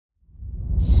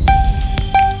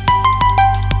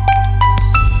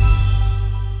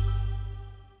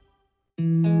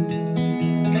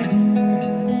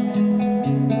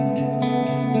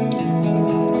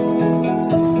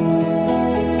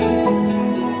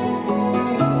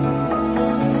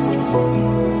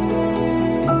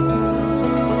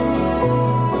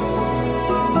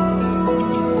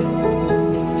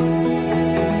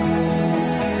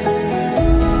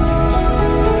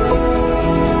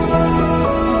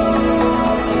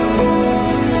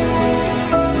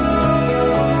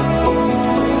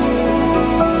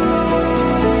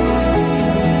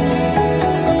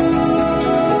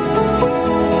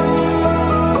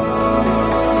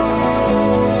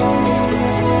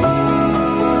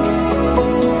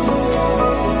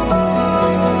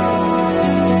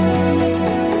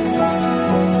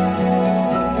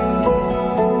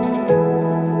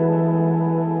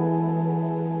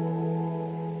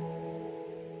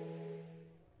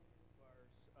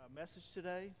message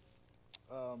today.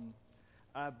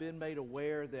 I've been made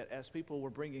aware that as people were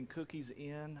bringing cookies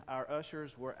in, our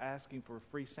ushers were asking for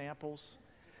free samples.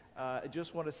 I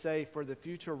just want to say, for the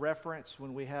future reference,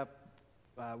 when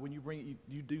you bring,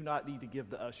 you do not need to give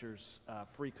the ushers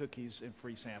free cookies and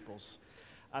free samples.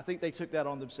 I think they took that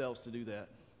on themselves to do that.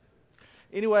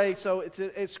 Anyway, so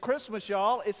it's Christmas,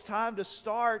 y'all. It's time to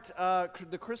start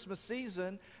the Christmas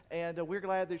season, and we're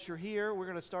glad that you're here. We're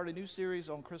going to start a new series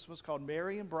on Christmas called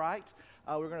Merry and Bright.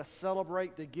 We're going to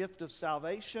celebrate the gift of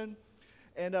salvation.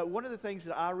 And one of the things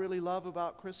that I really love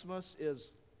about Christmas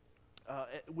is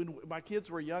when my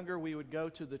kids were younger, we would go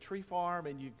to the tree farm,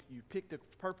 and you pick the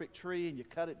perfect tree, and you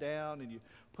cut it down, and you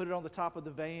put it on the top of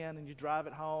the van, and you drive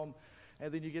it home.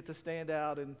 And then you get the stand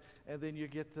out, and then you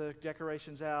get the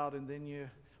decorations out, and then you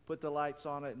put the lights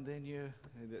on it, and then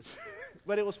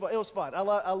but it was fun. It was fun. I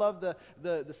love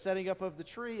the setting up of the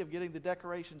tree, of getting the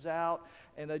decorations out,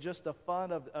 and just the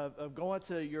fun of going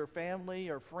to your family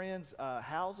or friends'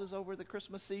 houses over the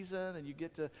Christmas season, and you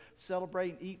get to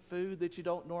celebrate and eat food that you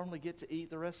don't normally get to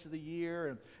eat the rest of the year,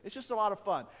 and it's just a lot of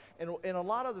fun. And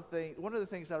one of the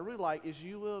things that I really like is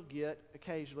you will get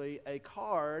occasionally a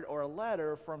card or a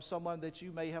letter from someone that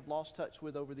you may have lost touch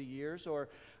with over the years,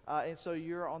 and so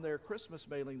you're on their Christmas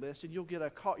mailing list, and you'll get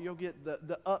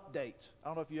the update. I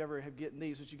don't know if you ever have gotten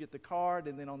these, but you get the card,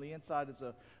 and then on the inside it's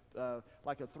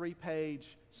like a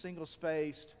 3-page,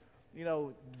 single-spaced,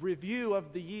 review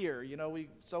of the year.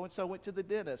 So and so went to the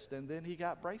dentist, and then he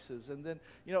got braces, and then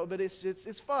but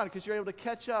it's fun because you're able to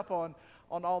catch up on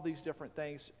all these different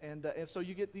things, and so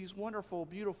you get these wonderful,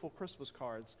 beautiful Christmas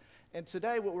cards. And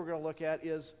today, what we're going to look at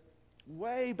is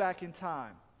way back in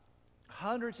time.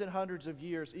 Hundreds and hundreds of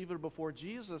years, even before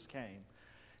Jesus came,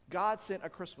 God sent a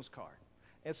Christmas card.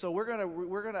 And so we're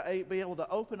gonna be able to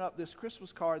open up this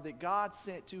Christmas card that God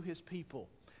sent to his people.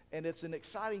 And it's an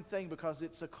exciting thing because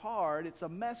it's a card, it's a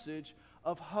message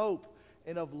of hope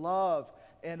and of love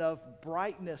and of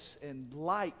brightness and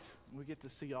light. We get to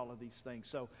see all of these things.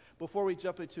 So before we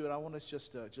jump into it, I want us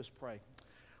just pray.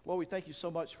 Lord, we thank you so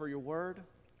much for your word.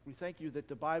 We thank you that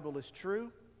the Bible is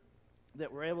true,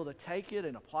 that we're able to take it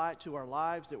and apply it to our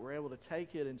lives, that we're able to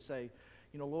take it and say,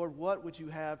 Lord, what would you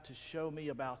have to show me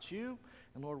about you?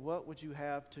 And Lord, what would you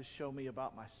have to show me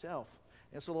about myself?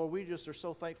 And so, Lord, we just are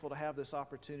so thankful to have this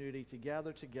opportunity to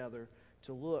gather together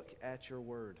to look at your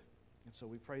word. And so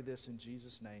we pray this in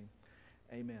Jesus' name.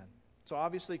 Amen. So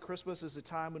obviously, Christmas is a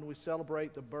time when we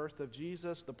celebrate the birth of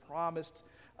Jesus, the promised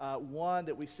one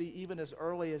that we see even as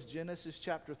early as Genesis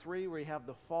chapter 3, where you have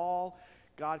the fall.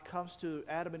 God comes to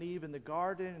Adam and Eve in the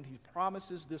garden, and he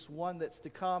promises this one that's to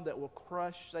come that will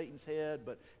crush Satan's head,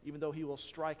 but even though he will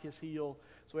strike his heel.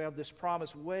 So we have this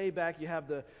promise way back.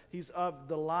 He's of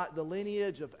the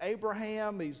lineage of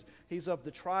Abraham. He's of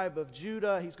the tribe of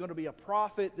Judah. He's going to be a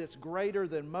prophet that's greater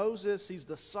than Moses. He's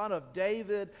the son of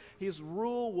David. His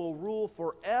rule will rule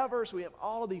forever. So we have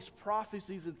all of these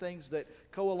prophecies and things that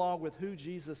go along with who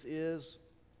Jesus is.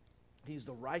 He's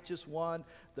the righteous one,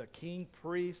 the king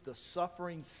priest, the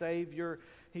suffering Savior.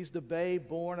 He's the babe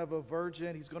born of a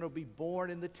virgin. He's going to be born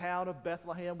in the town of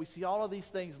Bethlehem. We see all of these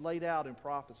things laid out in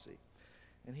prophecy.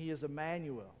 And he is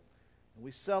Emmanuel. And we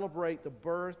celebrate the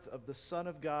birth of the Son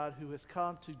of God who has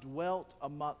come to dwell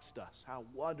amongst us. How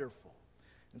wonderful.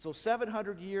 And so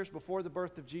 700 years before the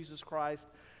birth of Jesus Christ,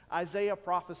 Isaiah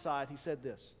prophesied. He said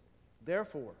this,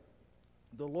 "Therefore,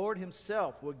 the Lord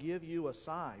himself will give you a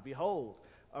sign. Behold,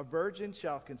 a virgin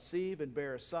shall conceive and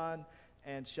bear a son,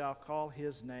 and shall call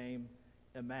his name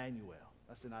Emmanuel."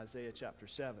 That's in Isaiah chapter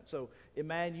 7. So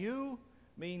Emmanuel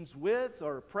means with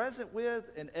or present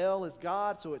with, and El is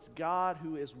God, so it's God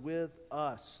who is with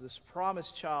us. This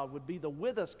promised child would be the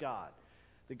with us God,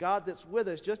 the God that's with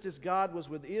us, just as God was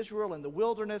with Israel in the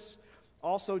wilderness.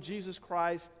 Also Jesus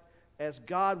Christ, as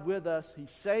God with us, he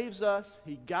saves us,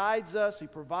 he guides us, he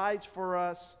provides for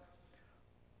us,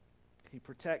 he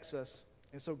protects us.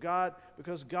 And so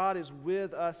because God is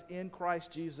with us in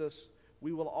Christ Jesus,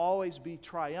 we will always be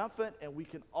triumphant and we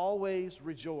can always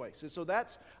rejoice. And so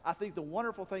that's, I think, the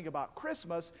wonderful thing about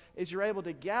Christmas is you're able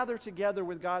to gather together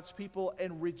with God's people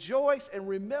and rejoice and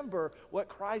remember what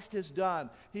Christ has done.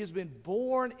 He has been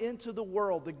born into the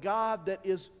world, the God that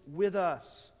is with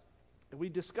us. And we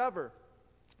discover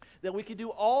that we can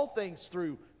do all things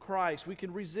through Christ. We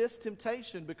can resist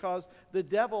temptation because the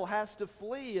devil has to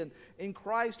flee, and in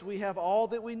Christ we have all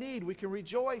that we need. We can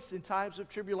rejoice in times of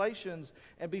tribulations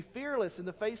and be fearless in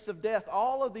the face of death.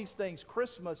 All of these things,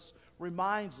 Christmas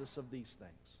reminds us of these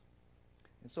things.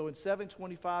 And so in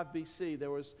 725 BC,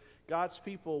 God's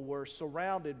people were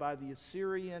surrounded by the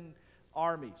Assyrian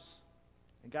armies.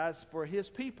 And guys, for his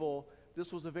people,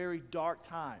 this was a very dark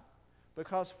time.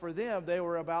 because for them, they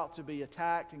were about to be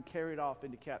attacked and carried off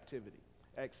into captivity,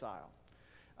 exile.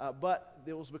 But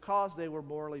it was because they were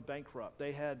morally bankrupt.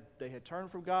 They had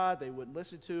turned from God. They wouldn't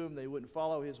listen to Him. They wouldn't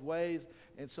follow His ways.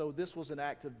 And so this was an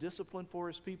act of discipline for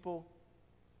His people.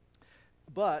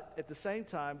 But at the same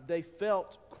time, they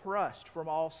felt crushed from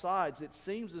all sides. It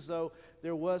seems as though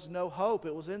there was no hope.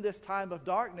 It was in this time of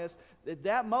darkness, at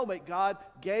that moment, God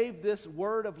gave this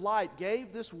word of light,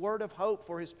 gave this word of hope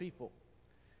for His people.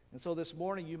 And so this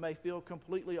morning, you may feel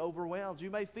completely overwhelmed.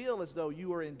 You may feel as though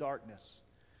you are in darkness.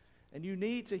 And you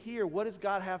need to hear, what does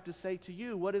God have to say to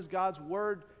you? What is God's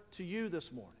word to you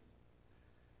this morning?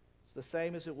 It's the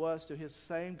same as it was to His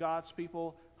same God's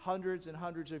people hundreds and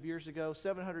hundreds of years ago,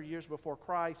 700 years before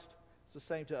Christ. It's the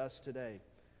same to us today.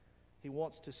 He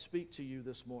wants to speak to you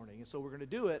this morning. And so we're going to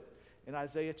do it in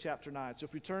Isaiah chapter 9. So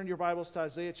if you turn your Bibles to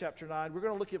Isaiah chapter 9, we're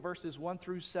going to look at verses 1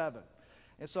 through 7.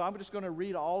 And so I'm just going to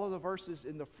read all of the verses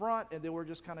in the front, and then we're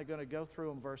just kind of going to go through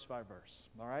them verse by verse.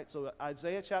 All right? So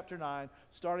Isaiah chapter 9,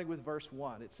 starting with verse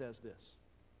 1, it says this.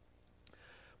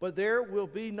 But there will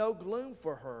be no gloom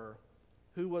for her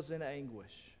who was in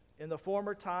anguish. In the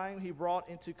former time he brought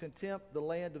into contempt the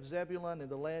land of Zebulun and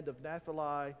the land of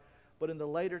Naphtali, but in the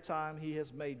later time he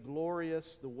has made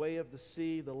glorious the way of the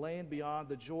sea, the land beyond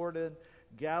the Jordan,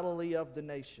 Galilee of the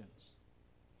nations.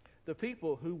 The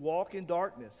people who walk in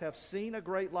darkness have seen a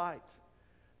great light.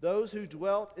 Those who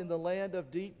dwelt in the land of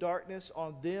deep darkness,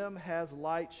 on them has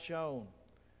light shone.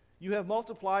 You have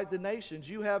multiplied the nations.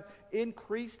 You have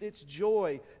increased its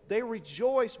joy. They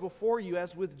rejoice before you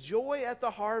as with joy at the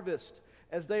harvest,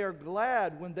 as they are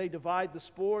glad when they divide the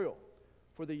spoil.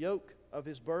 For the yoke of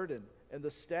his burden and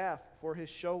the staff for his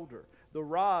shoulder, the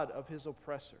rod of his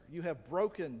oppressor. You have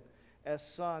broken as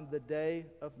sun the day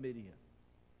of Midian,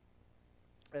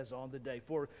 as on the day.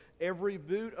 For every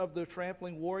boot of the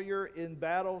trampling warrior in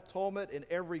battle tumult and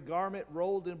every garment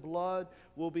rolled in blood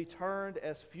will be turned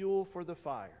as fuel for the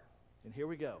fire. And here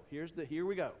we go. Here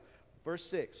we go. Verse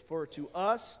 6. For to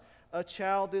us a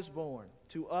child is born,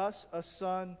 to us a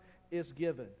son is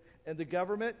given, and the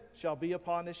government shall be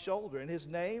upon his shoulder, and his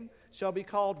name shall be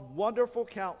called Wonderful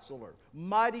Counselor,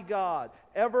 Mighty God,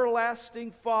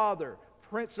 Everlasting Father,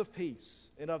 Prince of Peace.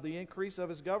 And of the increase of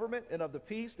his government and of the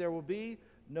peace there will be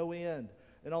no end.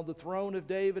 And on the throne of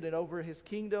David and over his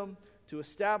kingdom, to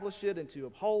establish it and to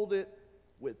uphold it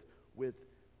with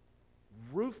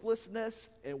ruthlessness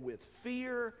and with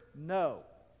fear, no,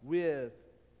 with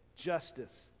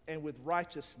justice and with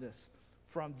righteousness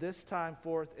from this time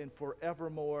forth and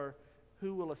forevermore.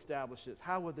 Who will establish it?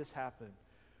 How will this happen?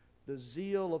 The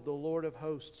zeal of the Lord of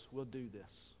hosts will do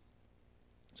this.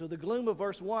 So the gloom of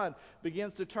verse 1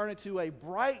 begins to turn into a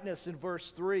brightness in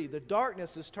verse 3. The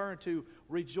darkness is turned to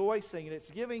rejoicing, and it's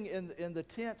giving in the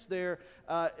tense there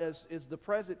is the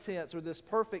present tense or this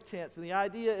perfect tense. And the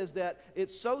idea is that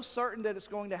it's so certain that it's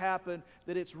going to happen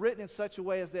that it's written in such a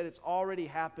way as that it's already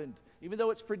happened. Even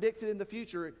though it's predicted in the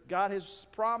future, God has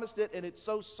promised it, and it's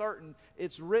so certain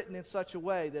it's written in such a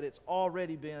way that it's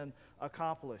already been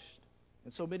accomplished.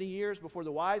 And so many years before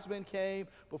the wise men came,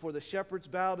 before the shepherds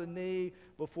bowed a knee,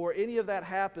 before any of that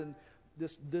happened,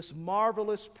 this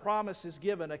marvelous promise is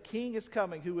given. A king is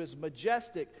coming who is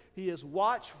majestic, he is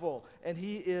watchful, and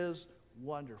he is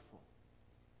wonderful.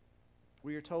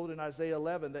 We are told in Isaiah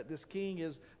 11 that this king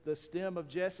is the stem of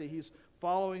Jesse. He's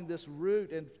following this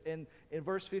root. And in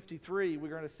verse 53, we're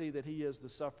going to see that he is the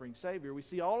suffering Savior. We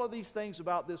see all of these things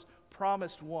about this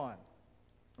promised one.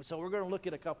 So we're going to look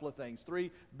at a couple of things, three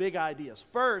big ideas.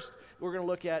 First, we're going to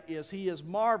look at is he is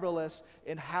marvelous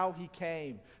in how he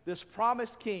came. This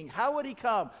promised king, how would he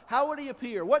come? How would he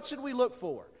appear? What should we look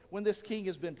for when this king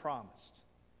has been promised?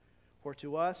 For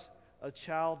to us a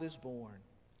child is born,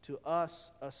 to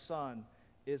us a son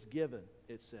is given,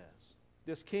 it says.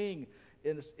 This king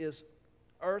is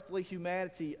earthly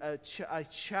humanity. A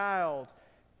child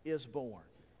is born.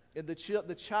 And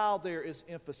the child there is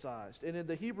emphasized. And in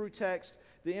the Hebrew text,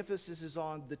 the emphasis is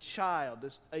on the child.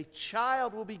 A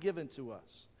child will be given to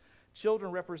us.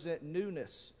 Children represent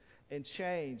newness and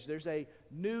change. There's a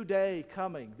new day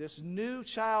coming. This new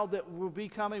child that will be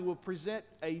coming will present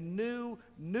a new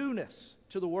newness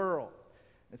to the world.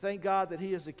 And thank God that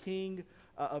he is a king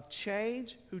of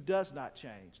change who does not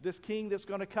change. This king that's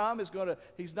going to come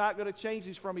he's not going to change.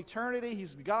 He's from eternity.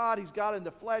 He's God. He's God in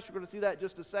the flesh. We're going to see that in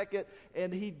just a second.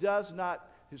 And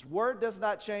his word does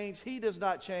not change. He does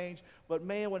not change. But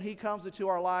man, when he comes into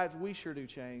our lives, we sure do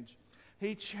change.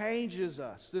 He changes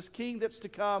us. This king that's to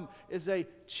come is a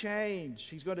change.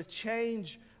 He's going to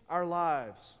change our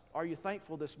lives. Are you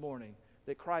thankful this morning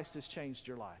that Christ has changed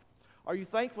your life? Are you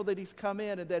thankful that He's come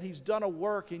in and that He's done a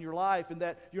work in your life and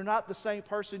that you're not the same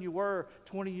person you were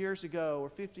 20 years ago or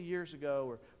 50 years ago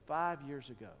or 5 years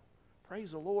ago?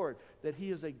 Praise the Lord that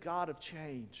He is a God of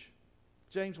change.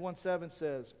 James 1:7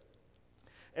 says,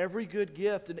 every good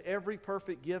gift and every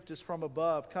perfect gift is from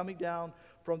above, coming down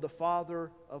from the Father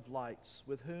of lights,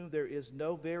 with whom there is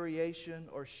no variation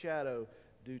or shadow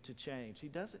due to change. He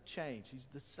doesn't change. He's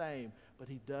the same, but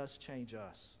He does change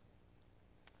us.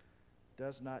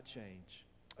 Does not change.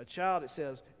 A child, it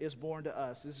says, is born to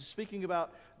us. This is speaking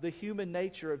about the human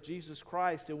nature of Jesus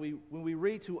Christ. And when we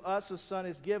read to us a son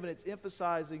is given, it's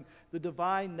emphasizing the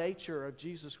divine nature of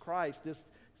Jesus Christ. This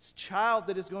child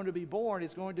that is going to be born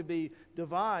is going to be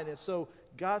divine. And so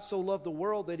God so loved the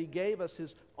world that He gave us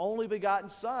His only begotten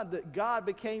Son, that God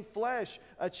became flesh.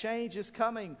 A change is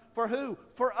coming. For who?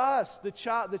 For us. The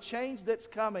change that's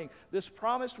coming, this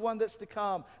promised one that's to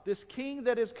come, this King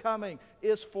that is coming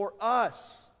is for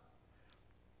us.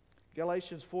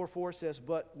 Galatians 4:4 says,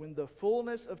 but when the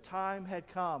fullness of time had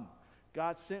come,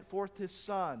 God sent forth His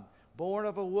Son, born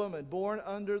of a woman, born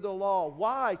under the law.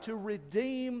 Why? To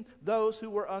redeem those who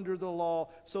were under the law,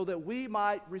 so that we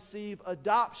might receive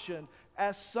adoption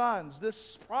as sons.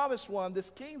 This promised one,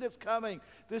 this King that's coming,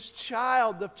 this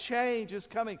child of change is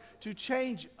coming to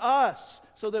change us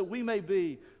so that we may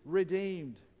be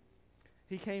redeemed.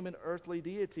 He came in earthly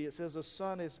deity. It says a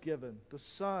son is given. The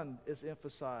Son is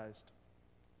emphasized.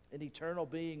 An eternal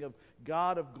being of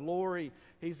God of glory.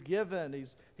 He's given.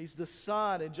 He's the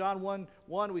Son. In John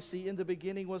 1:1 we see in the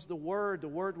beginning was the Word. The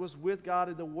Word was with God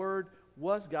and the Word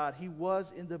was God. He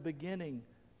was in the beginning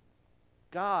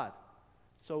God.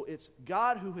 So it's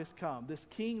God who has come. This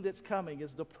King that's coming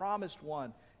is the promised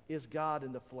one, is God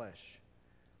in the flesh.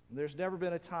 And there's never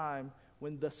been a time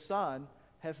when the Son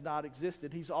has not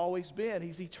existed. He's always been.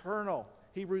 He's eternal.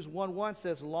 Hebrews 1:1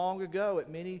 says, long ago at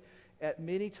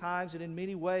many times and in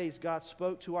many ways God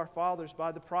spoke to our fathers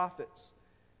by the prophets.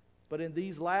 But in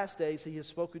these last days He has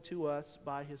spoken to us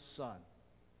by His Son,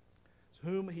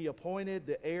 whom He appointed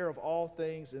the heir of all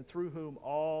things, and through whom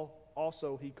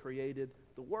also He created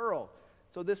the world.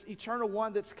 So this eternal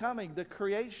one that's coming, the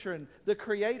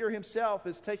Creator Himself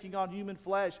is taking on human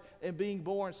flesh and being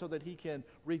born so that He can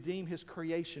redeem His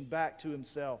creation back to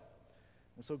Himself.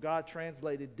 And so God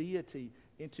translated deity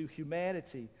into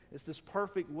humanity. It's this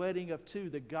perfect wedding of two,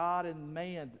 the God and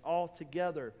man all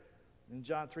together. In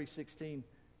John 3:16,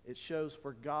 it shows,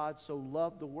 for God so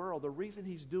loved the world. The reason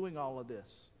He's doing all of this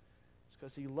is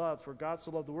because He loved. For God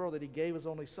so loved the world that He gave His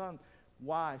only Son.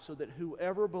 Why? So that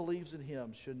whoever believes in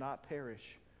Him should not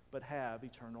perish, but have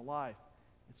eternal life.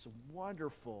 It's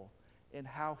wonderful in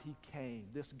how He came.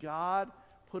 This God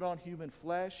put on human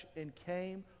flesh and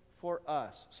came for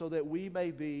us so that we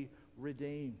may be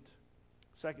redeemed.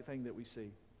 Second thing that we see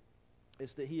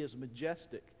is that He is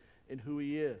majestic in who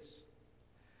He is.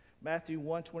 Matthew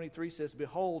 1:23 says,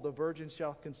 behold, a virgin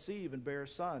shall conceive and bear a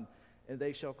son, and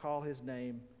they shall call His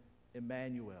name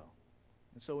Emmanuel.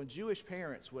 And so when Jewish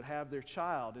parents would have their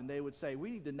child and they would say,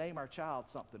 we need to name our child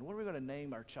something. What are we going to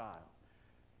name our child?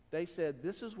 They said,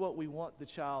 this is what we want the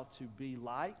child to be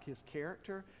like, his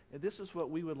character, and this is what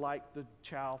we would like the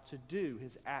child to do,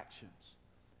 his actions.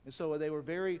 And so they were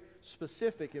very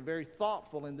specific and very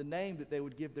thoughtful in the name that they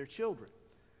would give their children.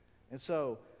 And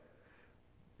so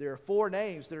there are 4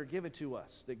 names that are given to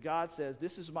us that God says,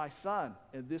 this is my son,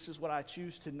 and this is what I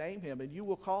choose to name him, and you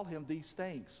will call him these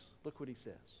things. Look what He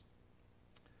says.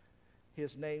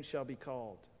 His name shall be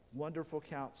called Wonderful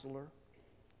Counselor,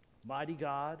 Mighty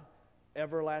God,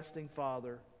 Everlasting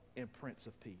Father, and Prince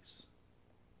of Peace.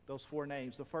 Those 4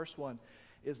 names. The first one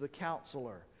is the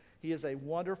Counselor. He is a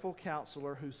wonderful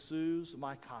counselor who soothes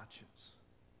my conscience.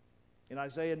 In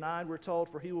Isaiah 9, we're told,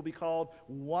 for He will be called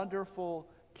Wonderful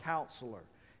Counselor.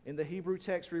 In the Hebrew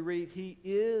text, we read, He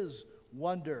is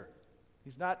wonder.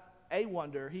 He's not a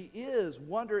wonder. He is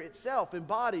wonder itself,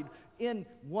 embodied in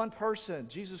one person.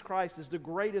 Jesus Christ is the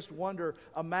greatest wonder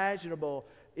imaginable,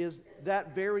 is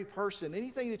that very person.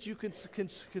 Anything that you can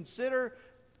consider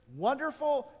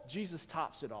wonderful, Jesus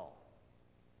tops it all.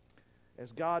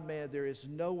 As God-man, there is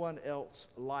no one else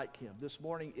like Him. This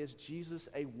morning, is Jesus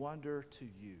a wonder to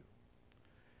you?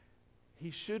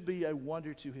 He should be a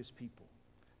wonder to His people.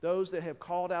 Those that have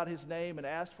called out His name and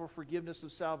asked for forgiveness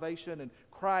of salvation and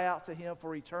cry out to Him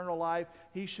for eternal life,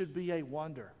 He should be a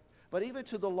wonder. But even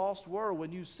to the lost world,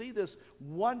 when you see this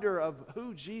wonder of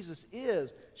who Jesus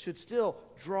is, should still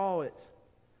draw it.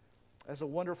 As a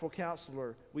wonderful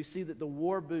counselor, we see that the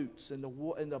war boots and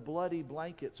the bloody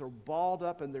blankets are balled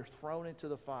up and they're thrown into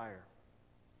the fire.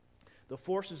 The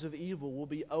forces of evil will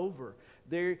be over.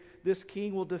 This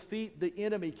king will defeat the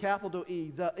enemy, capital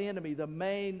E, the enemy, the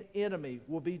main enemy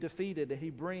will be defeated. And he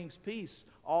brings peace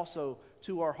also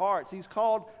to our hearts. He's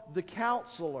called the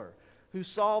Counselor, who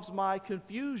solves my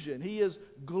confusion. He is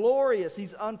glorious.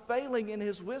 He's unfailing in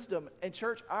his wisdom. And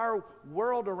church, our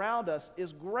world around us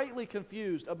is greatly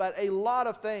confused about a lot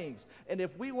of things. And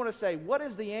if we want to say, what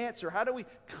is the answer? How do we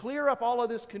clear up all of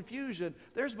this confusion?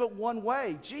 There's but one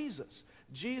way, Jesus.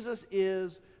 Jesus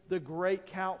is the great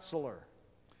counselor.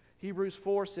 Hebrews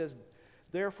 4 says,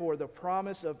 therefore, the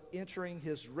promise of entering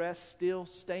his rest still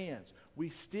stands. We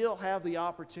still have the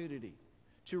opportunity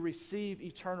to receive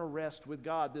eternal rest with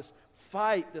God. This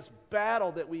fight, this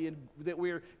battle that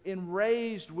we're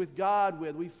enraged with God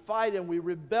with. We fight and we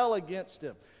rebel against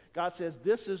him. God says,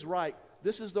 this is right.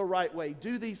 This is the right way.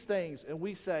 Do these things. And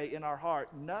we say in our heart,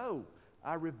 no,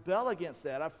 I rebel against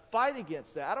that. I fight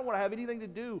against that. I don't want to have anything to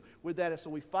do with that. And so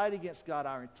we fight against God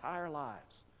our entire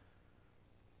lives.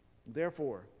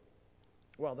 Therefore,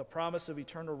 while the promise of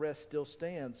eternal rest still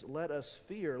stands, let us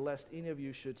fear lest any of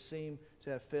you should seem to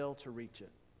have failed to reach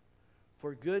it.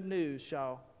 For good news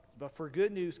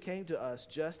came to us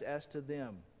just as to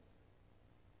them.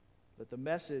 But the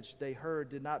message they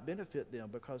heard did not benefit them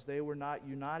because they were not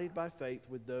united by faith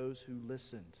with those who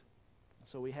listened.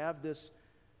 So we have this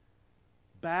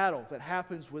battle that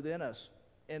happens within us,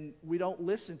 and we don't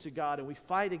listen to God and we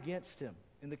fight against him.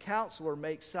 And the counselor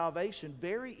makes salvation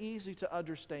very easy to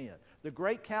understand. The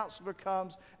great counselor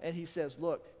comes and he says,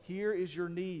 look, here is your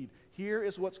need. Here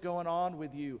is what's going on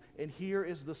with you. And here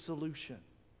is the solution.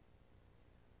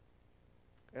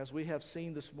 As we have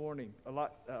seen this morning,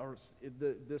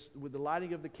 with the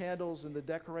lighting of the candles and the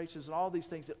decorations and all these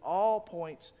things, it all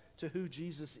points to who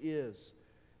Jesus is.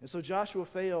 And so Joshua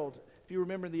failed, if you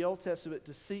remember in the Old Testament,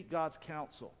 to seek God's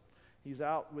counsel. He's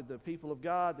out with the people of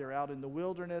God. They're out in the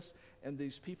wilderness. And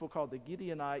these people called the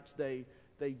Gideonites, they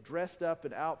dressed up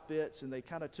in outfits and they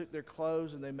kind of took their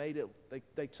clothes and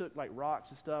they took like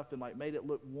rocks and stuff and like made it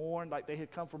look worn, like they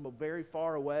had come from a very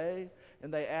far away.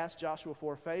 And they asked Joshua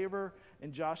for a favor.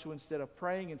 And Joshua, instead of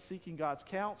praying and seeking God's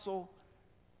counsel,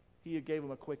 he gave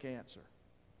them a quick answer.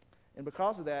 And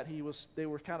because of that, they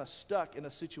were kind of stuck in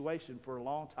a situation for a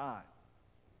long time.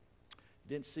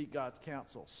 Didn't seek God's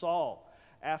counsel. Saul,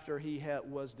 after he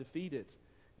was defeated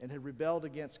and had rebelled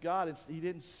against God, and he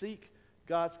didn't seek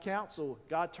God's counsel.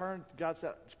 God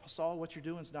said, Saul, what you're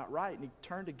doing is not right. And he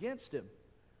turned against him.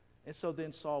 And so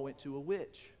then Saul went to a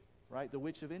witch, right? The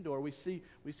witch of Endor. We see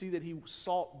that he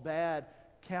sought bad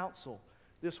counsel.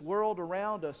 This world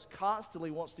around us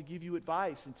constantly wants to give you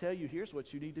advice and tell you, here's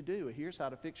what you need to do. Here's how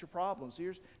to fix your problems.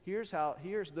 Here's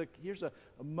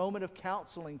a moment of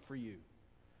counseling for you.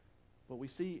 But we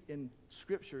see in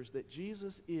scriptures that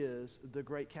Jesus is the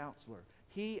great counselor.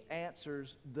 He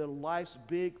answers the life's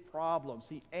big problems.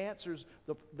 He answers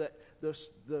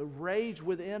the rage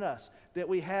within us that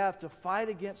we have to fight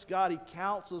against God. He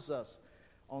counsels us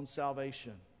on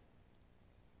salvation.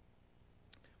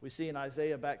 We see in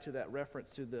Isaiah, back to that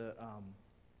reference to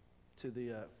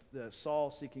the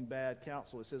Saul seeking bad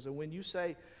counsel. It says,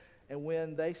 and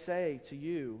when they say to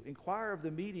you, inquire of the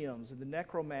mediums and the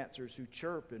necromancers who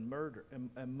chirp and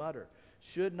mutter,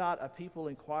 should not a people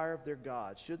inquire of their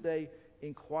God? Should they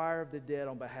inquire of the dead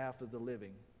on behalf of the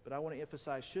living? But I want to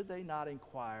emphasize, should they not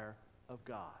inquire of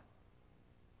God?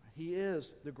 He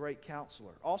is the great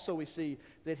counselor. Also, we see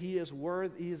that he is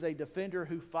a defender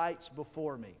who fights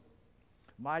before me.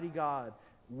 Mighty God,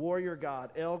 warrior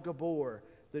God, El Gabor,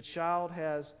 the child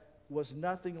was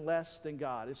nothing less than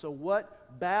God. And so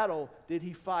what battle did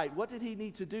he fight? What did he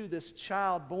need to do, this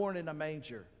child born in a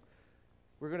manger?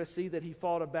 We're going to see that he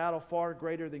fought a battle far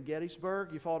greater than Gettysburg.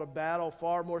 He fought a battle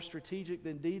far more strategic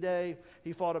than D-Day.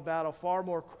 He fought a battle far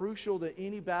more crucial than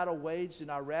any battle waged in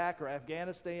Iraq or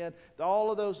Afghanistan. All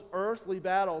of those earthly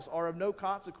battles are of no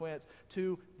consequence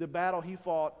to the battle he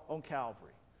fought on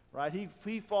Calvary. Right?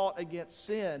 He fought against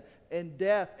sin and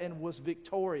death and was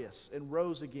victorious and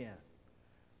rose again.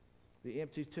 The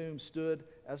empty tomb stood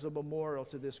as a memorial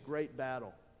to this great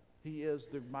battle. He is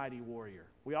the mighty warrior.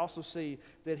 We also see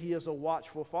that he is a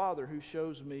watchful father who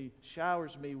showers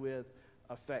me with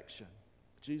affection.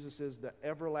 Jesus is the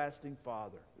everlasting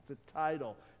Father. It's a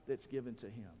title that's given to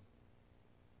him.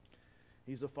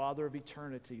 He's the Father of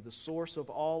eternity, the source of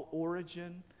all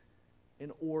origin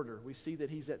and order. We see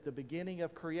that he's at the beginning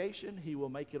of creation. He will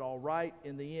make it all right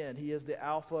in the end. He is the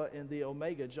Alpha and the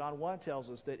Omega. John 1 tells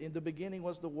us that in the beginning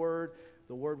was the Word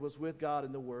was with God,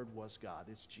 and the Word was God.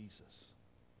 It's Jesus.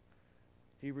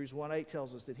 Hebrews 1:8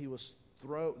 tells us that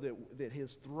that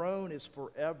his throne is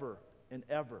forever and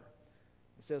ever.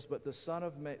 It says, but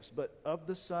of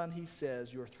the Son he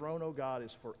says, your throne, O God,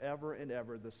 is forever and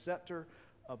ever. The scepter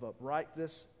of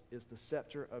uprightness is the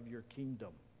scepter of your kingdom.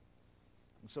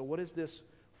 And so what is this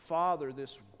Father,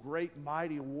 this great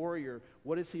mighty warrior?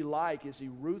 What is he like? Is he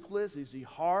ruthless? Is he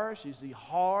harsh? Is he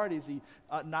hard? Is he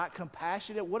not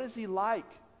compassionate? What is he like?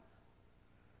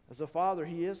 As a father,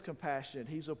 he is compassionate.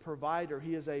 He's a provider.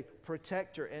 He is a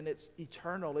protector, and it's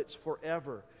eternal. It's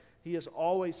forever. He is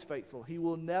always faithful. He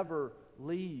will never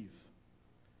leave.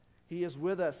 He is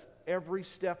with us every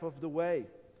step of the way.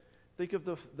 Think of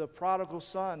the prodigal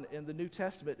son in the New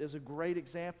Testament is a great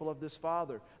example of this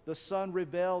father. The son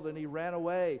rebelled and he ran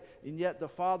away, and yet the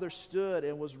father stood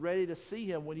and was ready to see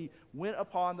him when he went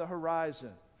upon the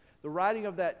horizon. The writing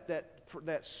of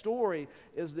that story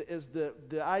is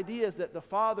the idea is that the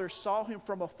father saw him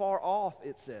from afar off,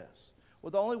 it says. Well,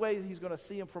 the only way he's going to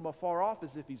see him from afar off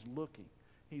is if he's looking.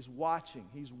 He's watching.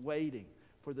 He's waiting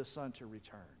for the son to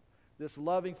return. This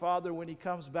loving father, when he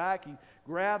comes back, he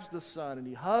grabs the son and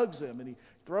he hugs him and he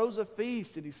throws a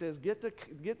feast and he says, get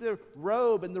the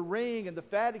robe and the ring and the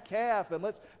fatted calf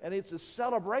and it's a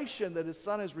celebration that his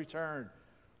son has returned.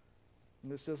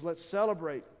 And it says, let's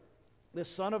celebrate. This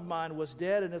son of mine was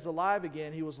dead and is alive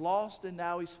again. He was lost and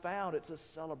now he's found. It's a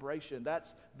celebration.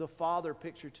 That's the father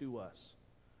picture to us.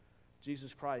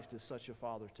 Jesus Christ is such a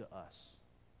father to us.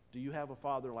 Do you have a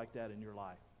father like that in your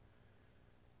life?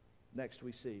 Next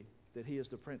we see that he is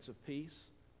the Prince of Peace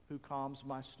who calms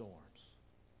my storms.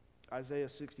 Isaiah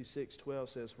 66:12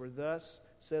 says, for thus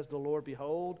says the Lord,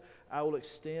 behold, I will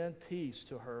extend peace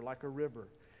to her like a river,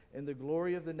 and the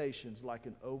glory of the nations like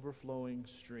an overflowing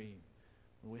stream.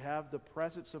 When we have the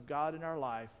presence of God in our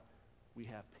life, we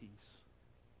have peace.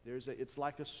 It's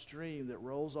like a stream that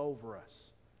rolls over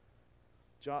us.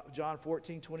 John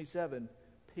 14:27,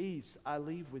 peace I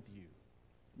leave with you.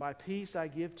 My peace I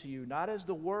give to you, not as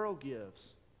the world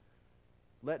gives.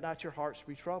 Let not your hearts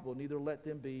be troubled, neither let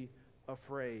them be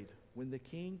afraid. When the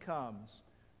King comes,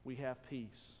 we have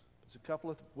peace. There's a couple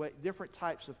of different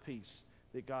types of peace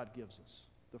that God gives us.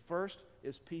 The first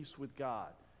is peace with God.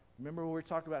 Remember when we were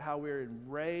talking about how we're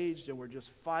enraged and we're just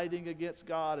fighting against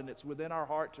God and it's within our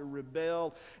heart to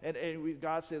rebel and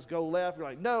God says, go left. You're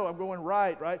like, no, I'm going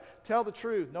right? Tell the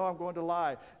truth. No, I'm going to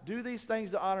lie. Do these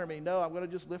things to honor me. No, I'm going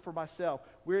to just live for myself.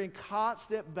 We're in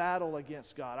constant battle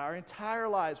against God. Our entire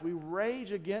lives, we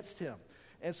rage against him.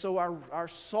 And so our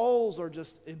souls are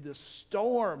just in this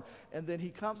storm. And then he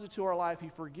comes into our life. He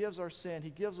forgives our sin. He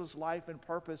gives us life and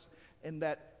purpose, and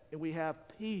we have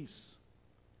peace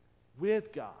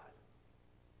with God.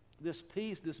 This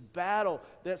peace, this battle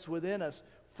that's within us,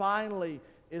 finally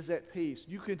is at peace.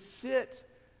 You can sit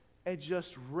and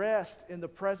just rest in the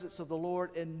presence of the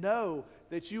Lord and know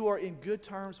that you are in good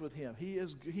terms with him.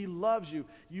 He loves you.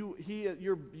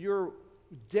 Your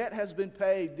debt has been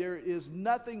paid. There is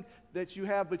nothing that you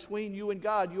have between you and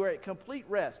God. You are at complete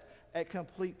rest, at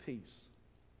complete peace.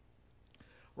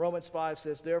 Romans 5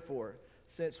 says, therefore,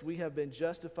 since we have been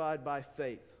justified by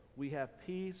faith, we have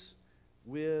peace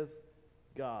with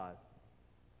God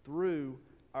through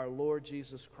our Lord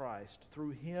Jesus Christ. Through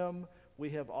him we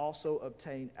have also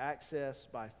obtained access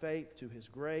by faith to his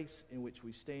grace in which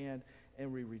we stand,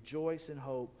 and we rejoice in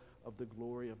hope of the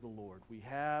glory of the Lord. We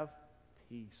have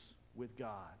peace with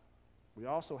God. We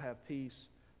also have peace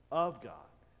of God.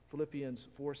 Philippians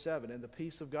 4:7, and the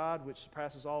peace of God, which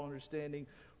surpasses all understanding,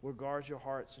 will guard your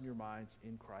hearts and your minds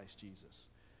in Christ Jesus.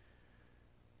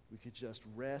 We could just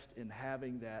rest in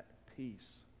having that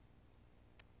peace.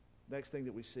 Next thing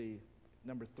that we see,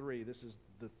 number 3, this is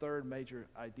the third major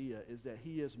idea, is that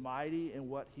he is mighty in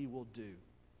what he will do.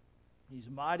 He's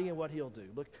mighty in what he'll do.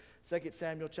 Look, 2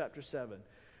 Samuel chapter 7.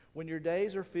 When your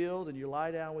days are filled and you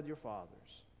lie down with your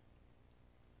fathers,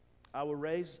 I will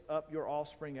raise up your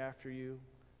offspring after you,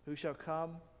 who shall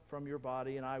come from your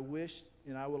body, and I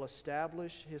will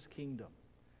establish his kingdom.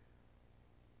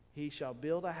 He shall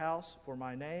build a house for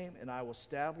my name, and I will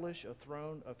establish a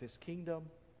throne of his kingdom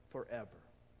forever.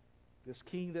 This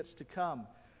king that's to come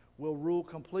will rule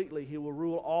completely. He will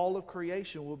rule all of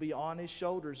creation, will be on his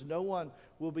shoulders. No one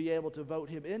will be able to vote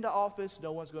him into office.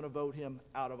 No one's going to vote him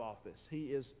out of office.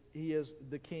 He is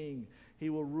the king.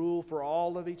 He will rule for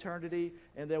all of eternity,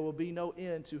 and there will be no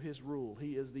end to his rule.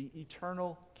 He is the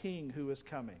eternal king who is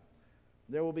coming.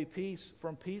 There will be peace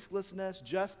from peacelessness,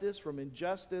 justice from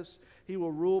injustice. He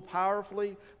will rule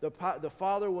powerfully. The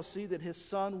Father will see that his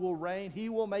Son will reign. He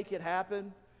will make it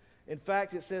happen. In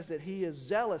fact, it says that he is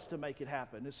zealous to make it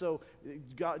happen. And so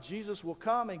Jesus will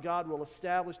come and God will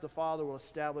establish, the Father will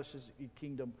establish his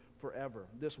kingdom forever.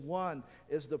 This one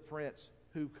is the Prince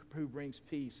who brings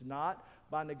peace, not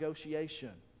by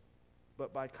negotiation,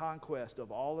 but by conquest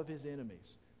of all of his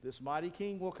enemies. This mighty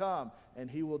king will come, and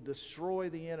he will destroy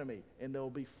the enemy, and they will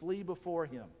be flee before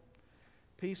him.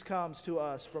 Peace comes to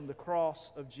us from the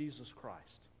cross of Jesus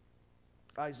Christ.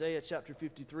 Isaiah chapter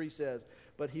 53 says,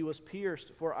 "But he was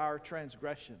pierced for our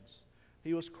transgressions.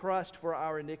 He was crushed for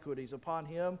our iniquities. Upon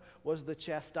him was the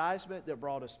chastisement that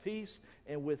brought us peace,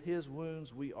 and with his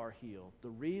wounds we are healed." The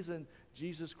reason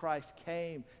Jesus Christ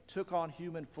came, took on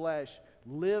human flesh,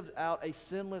 lived out a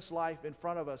sinless life in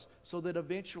front of us, so that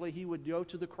eventually he would go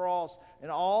to the cross, and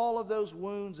all of those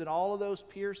wounds and all of those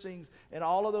piercings and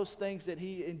all of those things that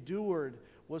he endured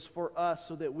was for us,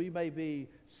 so that we may be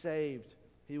saved.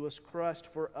 He was crushed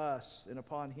for us, and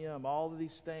upon him all of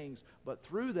these things. But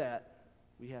through that,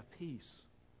 we have peace.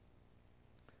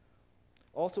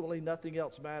 Ultimately, nothing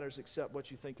else matters except what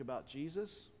you think about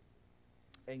Jesus,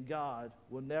 and God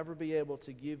will never be able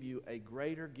to give you a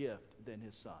greater gift than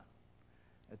his Son.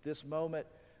 At this moment,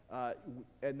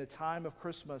 in the time of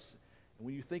Christmas,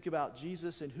 when you think about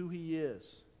Jesus and who he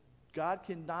is, God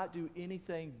cannot do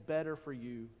anything better for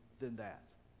you than that,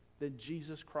 than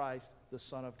Jesus Christ, the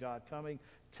Son of God, coming,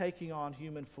 taking on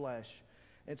human flesh.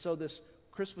 And so this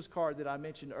Christmas card that I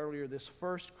mentioned earlier, this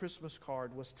first Christmas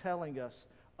card, was telling us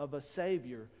of a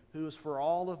Savior who is for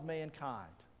all of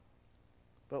mankind.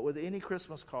 But with any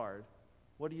Christmas card,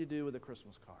 what do you do with a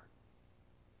Christmas card?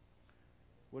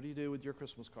 What do you do with your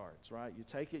Christmas cards, right? You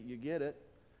take it, you get it.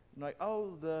 I'm like,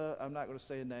 I'm not going to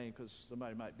say a name because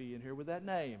somebody might be in here with that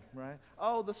name, right?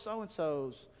 Oh, the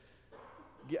so-and-sos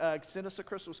send us a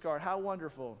Christmas card. How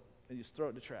wonderful. And you just throw it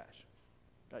in the trash.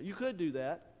 You could do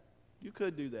that. You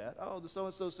could do that. Oh, the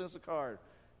so-and-so sends a card.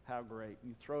 How great. And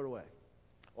you throw it away.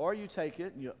 Or you take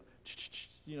it and you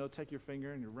take your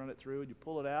finger and you run it through and you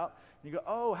pull it out and you go,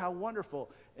 oh, how wonderful.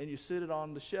 And you sit it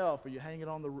on the shelf, or you hang it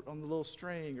on the little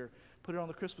string, or put it on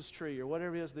the Christmas tree, or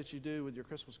whatever it is that you do with your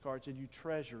Christmas cards, and you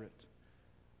treasure it.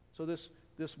 So this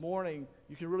morning,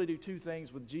 you can really do two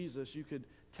things with Jesus. You could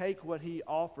take what he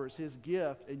offers, his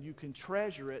gift, and you can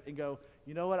treasure it and go,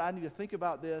 you know what, I need to think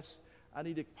about this. I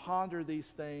need to ponder these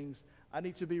things. I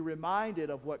need to be reminded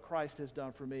of what Christ has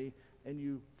done for me. And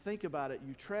you think about it,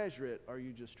 you treasure it, or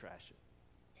you just trash it.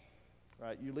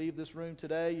 Right? You leave this room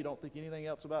today, you don't think anything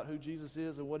else about who Jesus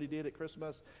is and what he did at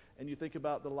Christmas, and you think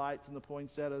about the lights and the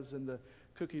poinsettias and the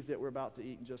cookies that we're about to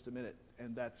eat in just a minute,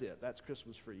 and that's it. That's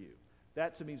Christmas for you.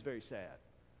 That to me is very sad.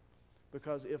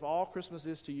 Because if all Christmas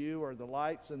is to you are the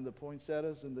lights and the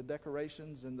poinsettias and the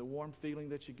decorations and the warm feeling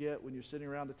that you get when you're sitting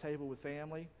around the table with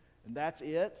family, and that's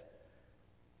it,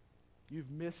 you've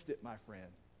missed it, my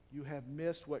friend. You have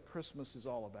missed what Christmas is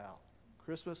all about.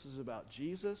 Christmas is about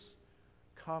Jesus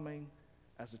coming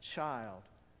as a child,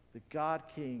 the God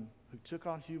King who took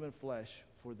on human flesh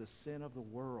for the sin of the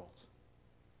world.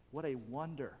 What a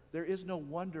wonder. There is no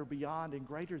wonder beyond and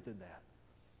greater than that.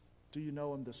 Do you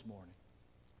know him this morning?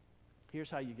 Here's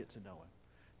how you get to know him.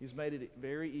 He's made it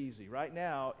very easy. Right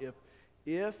now,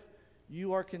 if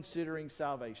you are considering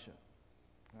salvation,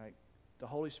 right, the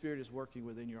Holy Spirit is working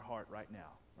within your heart right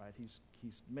now. Right?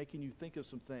 He's making you think of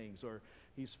some things, or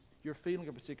you're feeling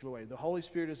a particular way. The Holy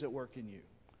Spirit is at work in you.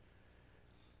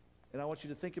 And I want you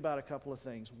to think about a couple of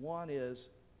things. One is,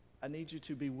 I need you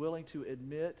to be willing to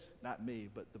admit, not me,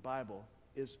 but the Bible,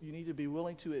 is you need to be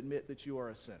willing to admit that you are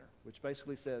a sinner, which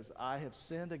basically says, I have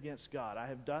sinned against God. I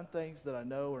have done things that I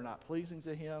know are not pleasing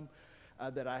to him,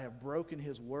 that I have broken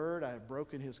his word, I have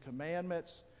broken his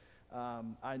commandments.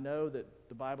 I know that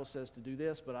the Bible says to do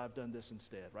this, but I've done this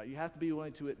instead, right? You have to be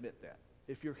willing to admit that.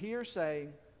 If you're here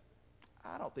saying,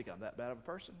 I don't think I'm that bad of a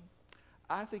person.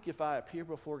 I think if I appear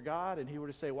before God and he were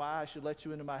to say why I should let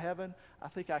you into my heaven, I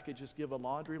think I could just give a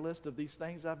laundry list of these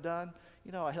things I've done.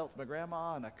 You know, I helped my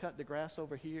grandma, and I cut the grass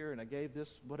over here, and I gave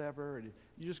this whatever. And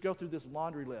you just go through this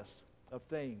laundry list of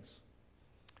things.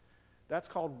 That's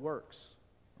called works,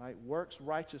 right? Works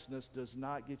righteousness does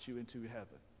not get you into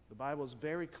heaven. The Bible is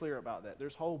very clear about that.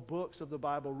 There's whole books of the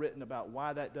Bible written about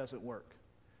why that doesn't work.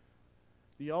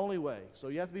 The only way, so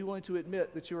you have to be willing to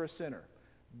admit that you're a sinner.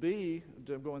 B,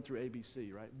 I'm going through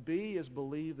ABC, right? B is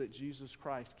believe that Jesus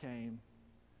Christ came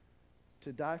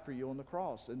to die for you on the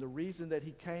cross. And the reason that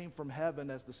he came from heaven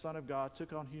as the Son of God,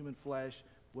 took on human flesh,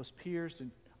 was pierced,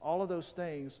 and all of those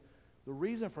things, the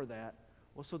reason for that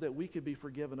was so that we could be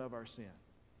forgiven of our sin.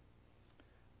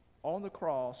 On the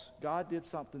cross, God did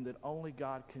something that only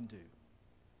God can do.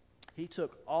 He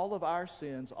took all of our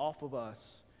sins off of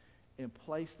us and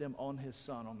placed them on his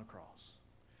Son on the cross.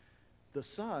 The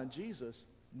Son, Jesus,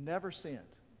 never sinned,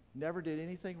 never did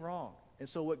anything wrong. And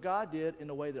so what God did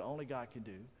in a way that only God can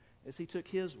do is he took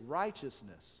his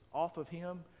righteousness off of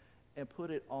him and put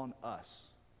it on us.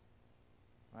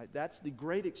 Right? That's the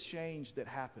great exchange that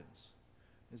happens.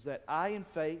 is that I, in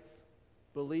faith,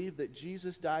 believe that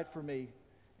Jesus died for me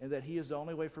and that he is the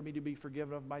only way for me to be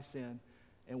forgiven of my sin.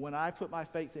 And when I put my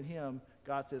faith in him,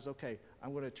 God says, okay,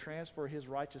 I'm going to transfer his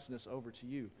righteousness over to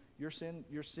you. Your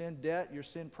sin debt, your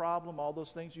sin problem, all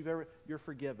those things you're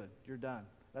forgiven. You're done.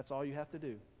 That's all you have to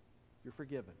do. You're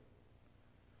forgiven.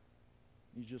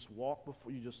 You just walk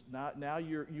before, now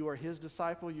you are his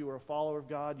disciple, you are a follower of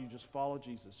God, you just follow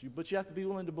Jesus. But you have to be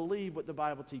willing to believe what the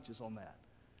Bible teaches on that.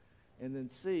 And then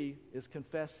C is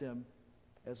confess him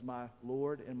as my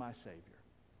Lord and my Savior.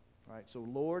 Right? So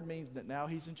Lord means that now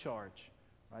he's in charge.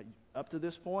 Right? Up to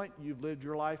this point, you've lived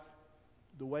your life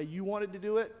the way you wanted to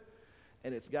do it,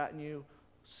 and it's gotten you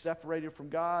separated from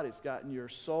God. It's gotten your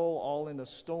soul all in a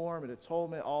storm and a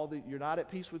torment. You're not at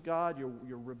peace with God.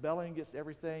 You're rebelling against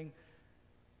everything.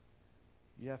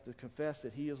 You have to confess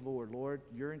that he is Lord. Lord,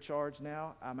 you're in charge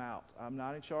now. I'm out. I'm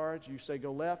not in charge. You say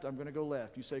go left, I'm going to go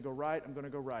left. You say go right, I'm going to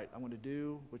go right. I'm going to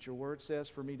do what your word says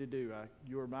for me to do.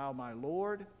 You are now my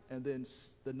Lord, and then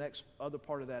the next other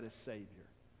part of that is Savior.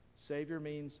 Savior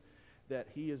means that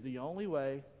he is the only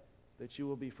way that you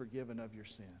will be forgiven of your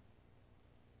sin.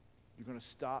 You're going to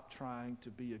stop trying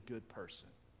to be a good person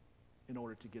in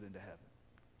order to get into heaven.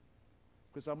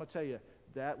 Because I'm going to tell you,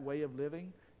 that way of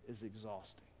living is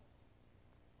exhausting.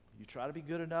 You try to be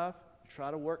good enough. You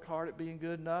try to work hard at being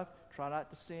good enough. Try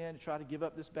not to sin. You try to give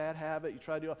up this bad habit. You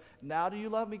try to do, now do you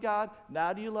love me, God?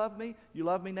 Now do you love me? You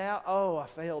love me now? Oh, I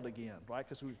failed again, right?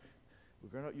 Because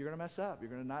you're going to mess up. You're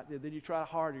going to not. Then you try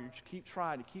harder. You keep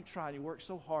trying. You keep trying. You work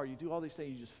so hard. You do all these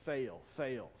things. You just fail.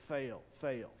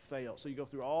 So you go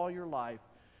through all your life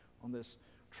on this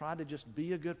trying to just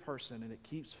be a good person, and it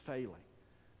keeps failing.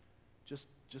 Just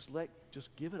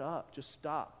give it up. Just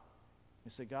stop.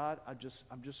 And say, God, I'm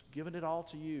just giving it all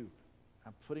to you.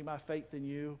 I'm putting my faith in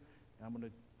you,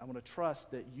 and I'm going to trust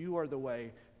that you are the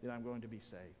way that I'm going to be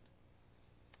saved.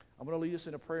 I'm going to lead us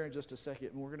in a prayer in just a second,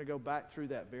 and we're going to go back through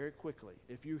that very quickly.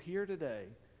 If you're here today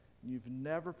and you've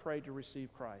never prayed to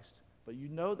receive Christ, but you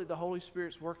know that the Holy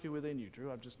Spirit's working within you,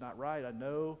 Drew, I'm just not right. I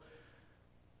know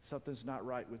something's not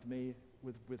right with me,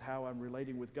 with how I'm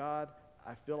relating with God.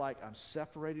 I feel like I'm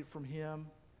separated from him.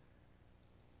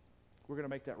 We're going to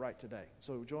make that right today.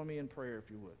 So join me in prayer if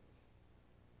you would.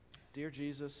 Dear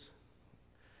Jesus,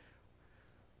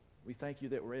 we thank you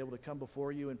that we're able to come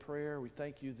before you in prayer. We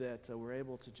thank you that we're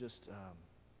able to just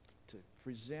to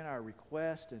present our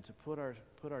request and to put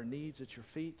our needs at your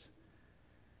feet.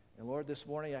 And Lord, this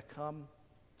morning I come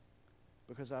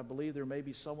because I believe there may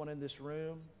be someone in this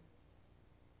room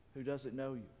who doesn't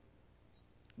know you.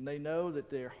 And they know that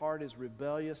their heart is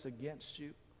rebellious against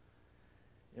you.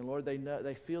 And Lord,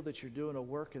 they feel that you're doing a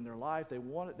work in their life. They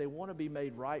want to be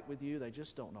made right with you. They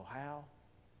just don't know how.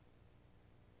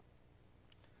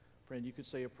 Friend, you could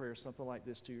say a prayer something like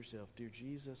this to yourself. Dear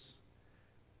Jesus,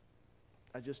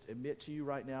 I just admit to you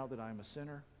right now that I'm a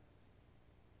sinner.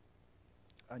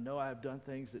 I know I have done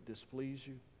things that displease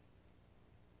you.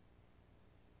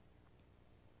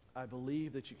 I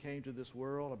believe that you came to this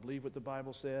world. I believe what the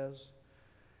Bible says.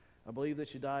 I believe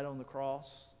that you died on the cross.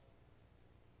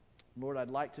 Lord, I'd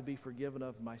like to be forgiven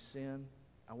of my sin.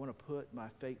 I want to put my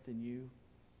faith in you.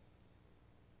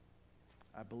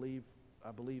 I believe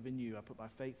in you. I put my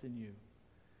faith in you.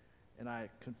 And I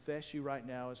confess you right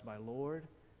now as my Lord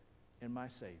and my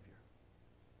Savior.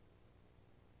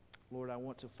 Lord, I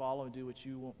want to follow and do what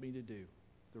you want me to do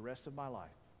the rest of my life.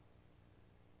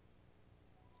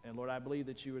 And Lord, I believe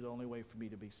that you are the only way for me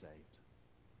to be saved.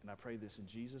 And I pray this in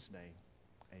Jesus' name.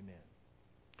 Amen.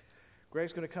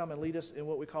 Greg's going to come and lead us in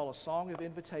what we call a song of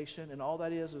invitation. And all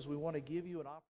that is we want to give you an opportunity.